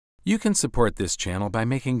You can support this channel by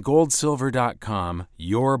making goldsilver.com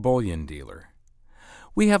your bullion dealer.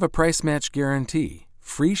 We have a price match guarantee,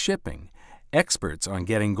 free shipping, experts on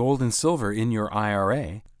getting gold and silver in your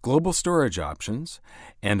IRA, global storage options,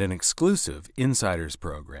 and an exclusive insiders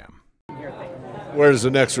program. Where does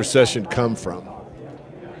the next recession come from?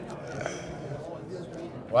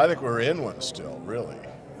 Well, I think we're in one still, really.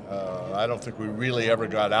 I don't think we really ever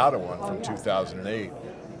got out of one from 2008.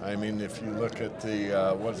 I mean, if you look at the,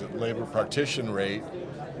 labor partition rate,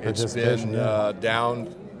 it's been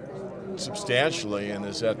down substantially and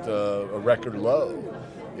is at a record low.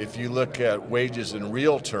 If you look at wages in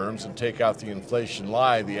real terms and take out the inflation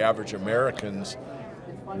lie, the average American's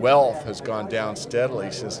wealth has gone down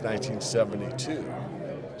steadily since 1972.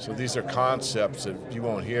 So these are concepts that you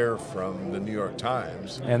won't hear from the New York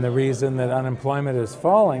Times. And the reason that unemployment is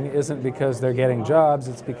falling isn't because they're getting jobs,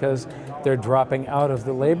 it's because they're dropping out of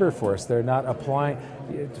the labor force. They're not applying.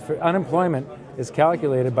 Unemployment is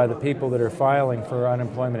calculated by the people that are filing for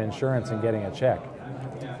unemployment insurance and getting a check.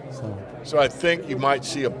 So I think you might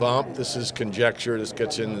see a bump. This is conjecture. This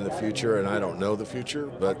gets into the future, and I don't know the future,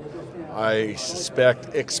 but I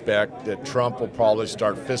expect that Trump will probably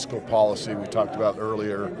start fiscal policy we talked about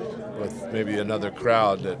earlier with maybe another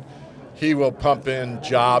crowd, that he will pump in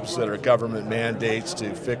jobs that are government mandates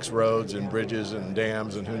to fix roads and bridges and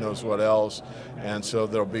dams and who knows what else. And so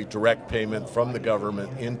there'll be direct payment from the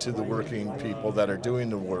government into the working people that are doing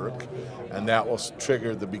the work. And that will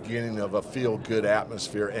trigger the beginning of a feel-good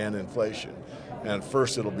atmosphere and inflation. And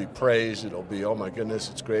first it'll be praise, it'll be, oh my goodness,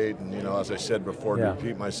 it's great. And you know, as I said before, to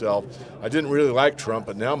repeat myself, I didn't really like Trump,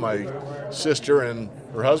 but now my sister and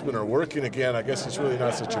her husband are working again. I guess he's really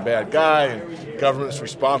not such a bad guy, and government's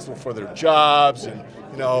responsible for their jobs, and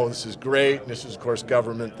you know, this is great. And this is, of course,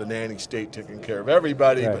 government, the nanny state taking care of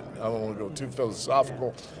everybody, but I don't want to go too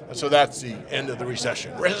philosophical. And so that's the end of the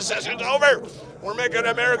recession. Recession's over. We're making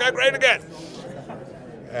America great again.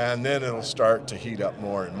 And then it'll start to heat up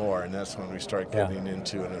more and more, and that's when we start getting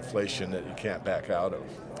into an inflation that you can't back out of.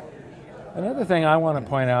 Another thing I want to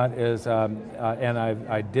point out is, and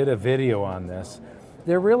I did a video on this,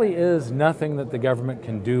 there really is nothing that the government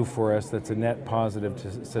can do for us that's a net positive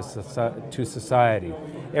to society.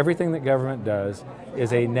 Everything that government does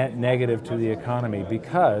is a net negative to the economy,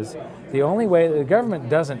 because the only way, the government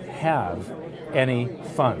doesn't have any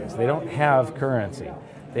funds. They don't have currency.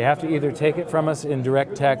 They have to either take it from us in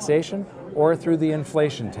direct taxation or through the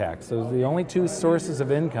inflation tax. Those are the only two sources of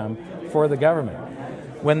income for the government.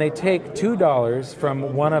 When they take $2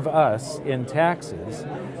 from one of us in taxes,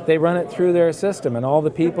 they run it through their system, and all the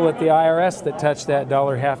people at the IRS that touch that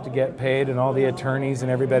dollar have to get paid, and all the attorneys and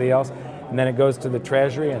everybody else. And then it goes to the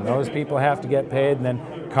Treasury, and those people have to get paid, and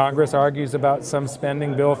then Congress argues about some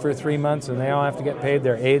spending bill for 3 months, and they all have to get paid.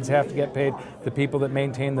 Their aides have to get paid. The people that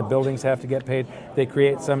maintain the buildings have to get paid. They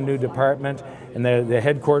create some new department, and the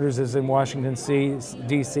headquarters is in Washington,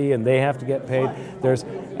 D.C., and they have to get paid. There's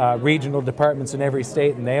regional departments in every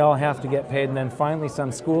state, and they all have to get paid. And then finally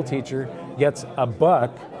some school teacher gets a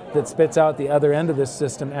buck that spits out the other end of this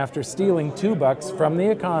system after stealing $2 from the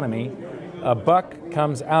economy. A buck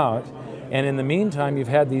comes out. And in the meantime, you've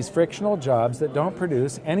had these frictional jobs that don't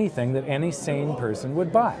produce anything that any sane person would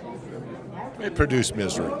buy. They produce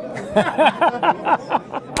misery.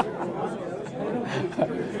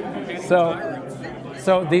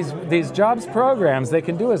 So these jobs programs, they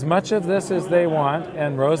can do as much of this as they want,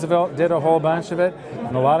 and Roosevelt did a whole bunch of it,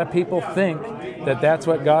 and a lot of people think that that's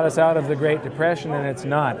what got us out of the Great Depression, and it's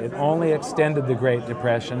not. It only extended the Great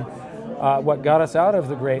Depression. What got us out of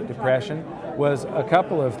the Great Depression was a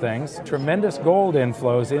couple of things: tremendous gold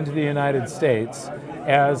inflows into the United States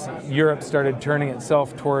as Europe started turning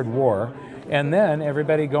itself toward war, and then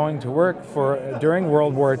everybody going to work during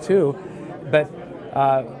World War II, but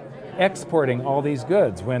exporting all these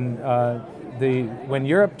goods. When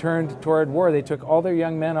Europe turned toward war, they took all their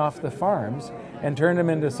young men off the farms and turned them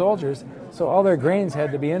into soldiers, so all their grains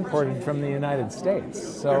had to be imported from the United States.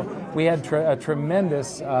 So we had a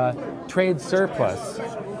tremendous trade surplus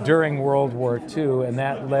during World War II, and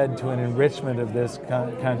that led to an enrichment of this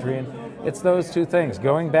country. And it's those two things: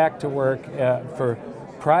 going back to work for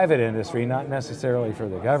private industry, not necessarily for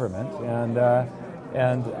the government,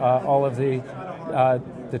 and all of the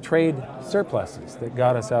trade surpluses that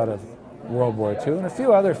got us out of World War II, and a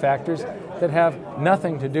few other factors that have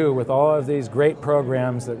nothing to do with all of these great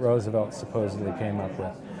programs that Roosevelt supposedly came up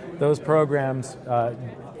with. Those programs,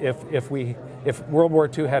 if World War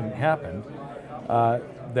II hadn't happened,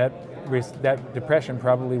 that depression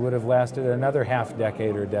probably would have lasted another half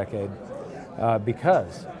decade or decade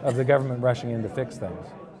because of the government rushing in to fix things.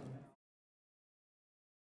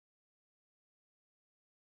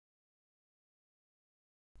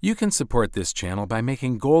 You can support this channel by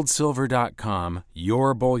making goldsilver.com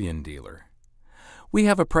your bullion dealer. We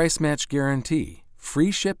have a price match guarantee, free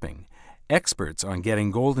shipping, experts on getting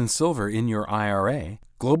gold and silver in your IRA,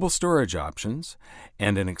 global storage options,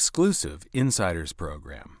 and an exclusive insiders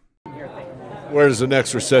program. Where does the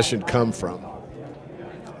next recession come from?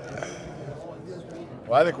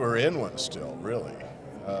 Well, I think we're in one still, really.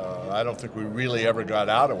 I don't think we really ever got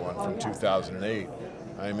out of one from 2008.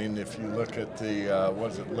 I mean, if you look at the,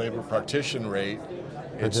 labor partition rate,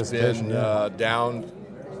 it's been down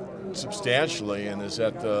substantially and is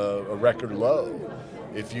at a record low.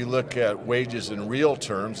 If you look at wages in real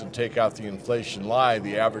terms and take out the inflation lie,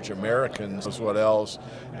 the average American is what else,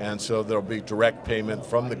 and so there'll be direct payment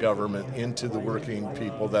from the government into the working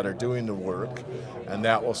people that are doing the work, and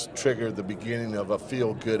that will trigger the beginning of a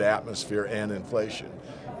feel-good atmosphere and inflation.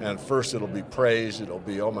 And first it'll be praise, it'll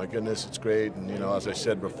be, oh my goodness, it's great, and as I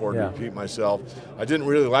said before, to repeat myself, I didn't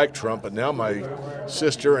really like Trump, but now my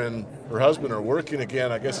sister and her husband are working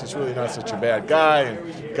again. I guess he's really not such a bad guy,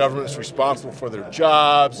 and government's responsible for their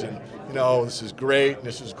jobs, and this is great, and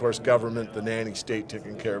this is, of course, government, the nanny state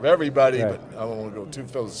taking care of everybody, but I don't want to go too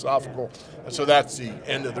philosophical. And so that's the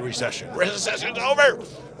end of the recession. Recession's over!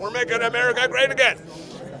 We're making America great again!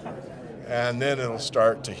 And then it'll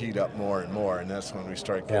start to heat up more and more, and that's when we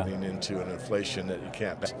start getting into an inflation that you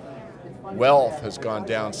can't. Wealth has gone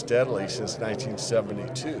down steadily since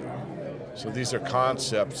 1972. So these are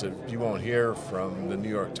concepts that you won't hear from the New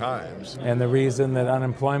York Times. And the reason that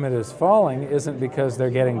unemployment is falling isn't because they're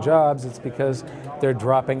getting jobs, it's because they're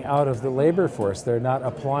dropping out of the labor force. They're not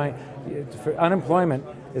applying. Unemployment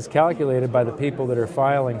is calculated by the people that are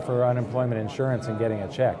filing for unemployment insurance and getting a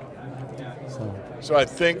check. So I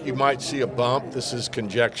think you might see a bump. This is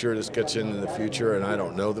conjecture. This gets into the future, and I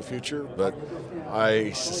don't know the future, but I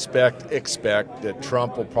expect that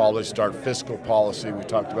Trump will probably start fiscal policy we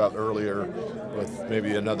talked about earlier with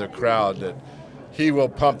maybe another crowd, that he will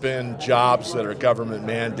pump in jobs that are government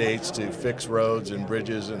mandates to fix roads and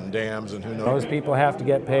bridges and dams and who knows. Those people have to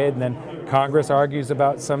get paid, and then Congress argues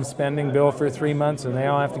about some spending bill for 3 months, and they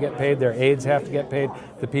all have to get paid. Their aides have to get paid.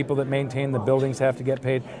 The people that maintain the buildings have to get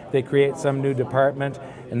paid. They create some new department,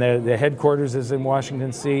 and the headquarters is in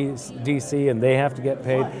Washington, D.C., and they have to get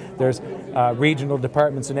paid. There's regional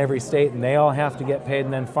departments in every state, and they all have to get paid.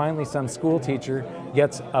 And then finally some school teacher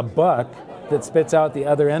gets $1 that spits out the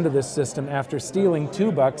other end of this system after stealing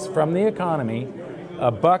 $2 from the economy.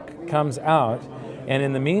 $1 comes out, and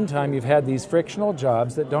in the meantime you've had these frictional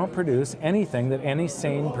jobs that don't produce anything that any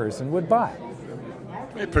sane person would buy.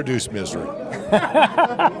 They produce misery.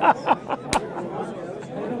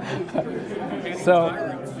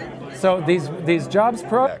 So these jobs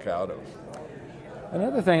back out of.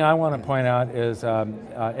 Another thing I want to point out is, and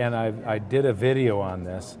I did a video on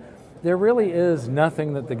this, there really is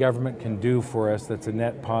nothing that the government can do for us that's a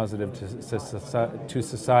net positive to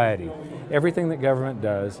society. Everything that government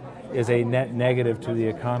does is a net negative to the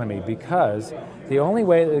economy, because the only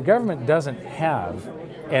way the government doesn't have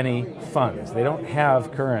any funds. They don't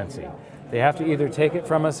have currency. They have to either take it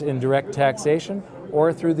from us in direct taxation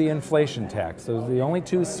or through the inflation tax. Those are the only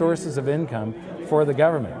two sources of income for the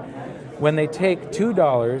government. When they take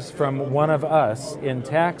 $2 from one of us in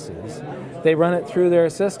taxes, they run it through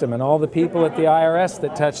their system, and all the people at the IRS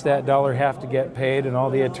that touch that dollar have to get paid, and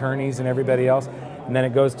all the attorneys and everybody else, and then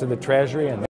it goes to the Treasury, and